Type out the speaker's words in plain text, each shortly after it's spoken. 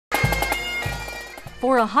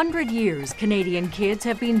For 100 years, Canadian kids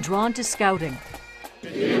have been drawn to scouting. To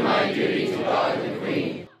do my duty to God and the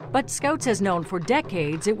Queen. But Scouts has known for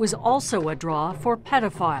decades it was also a draw for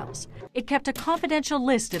pedophiles. It kept a confidential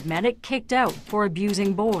list of men it kicked out for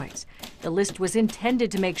abusing boys. The list was intended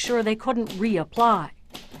to make sure they couldn't reapply.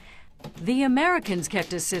 The Americans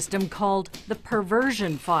kept a system called the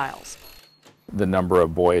perversion files. The number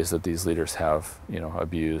of boys that these leaders have,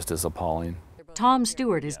 abused is appalling. Tom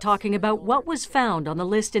Stewart is talking about what was found on the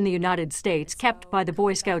list in the United States kept by the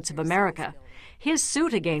Boy Scouts of America. His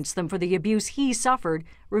suit against them for the abuse he suffered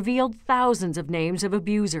revealed thousands of names of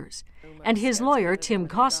abusers. And his lawyer, Tim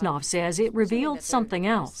Kosnoff, says it revealed something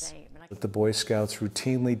else. The Boy Scouts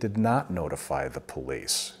routinely did not notify the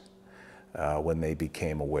police when they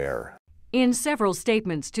became aware. In several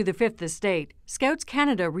statements to the Fifth Estate, Scouts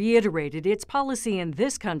Canada reiterated its policy in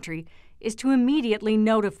this country is to immediately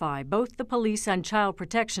notify both the police and child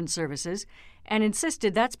protection services, and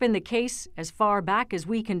insisted that's been the case as far back as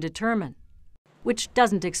we can determine. Which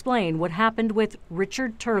doesn't explain what happened with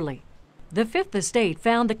Richard Turley. The Fifth Estate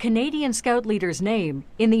found the Canadian Scout leader's name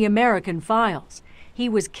in the American files. He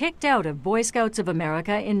was kicked out of Boy Scouts of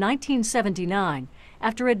America in 1979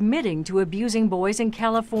 after admitting to abusing boys in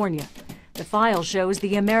California. The file shows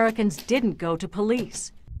the Americans didn't go to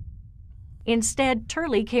police. Instead,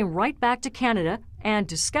 Turley came right back to Canada and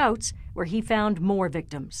to Scouts, where he found more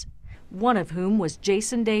victims, one of whom was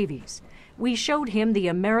Jason Davies. We showed him the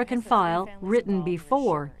American file written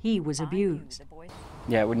before he was abused.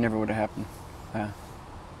 Yeah, it never would have happened.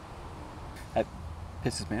 That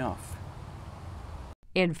pisses me off.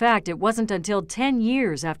 In fact, it wasn't until 10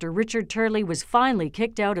 years after Richard Turley was finally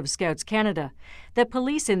kicked out of Scouts Canada that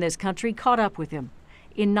police in this country caught up with him.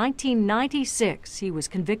 In 1996, he was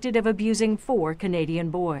convicted of abusing 4 Canadian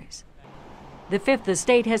boys. The Fifth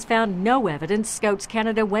Estate has found no evidence Scouts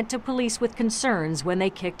Canada went to police with concerns when they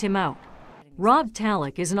kicked him out. Rob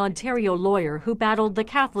Talek is an Ontario lawyer who battled the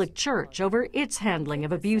Catholic Church over its handling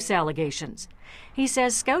of abuse allegations. He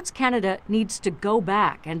says Scouts Canada needs to go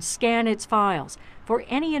back and scan its files for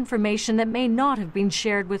any information that may not have been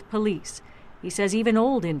shared with police. He says even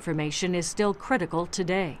old information is still critical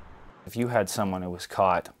today. If you had someone who was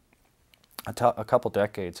caught a couple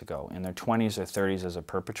decades ago in their 20s or 30s as a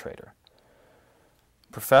perpetrator,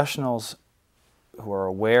 professionals who are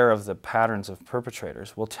aware of the patterns of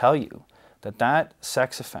perpetrators will tell you that that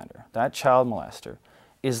sex offender, that child molester,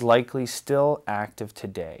 is likely still active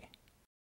today.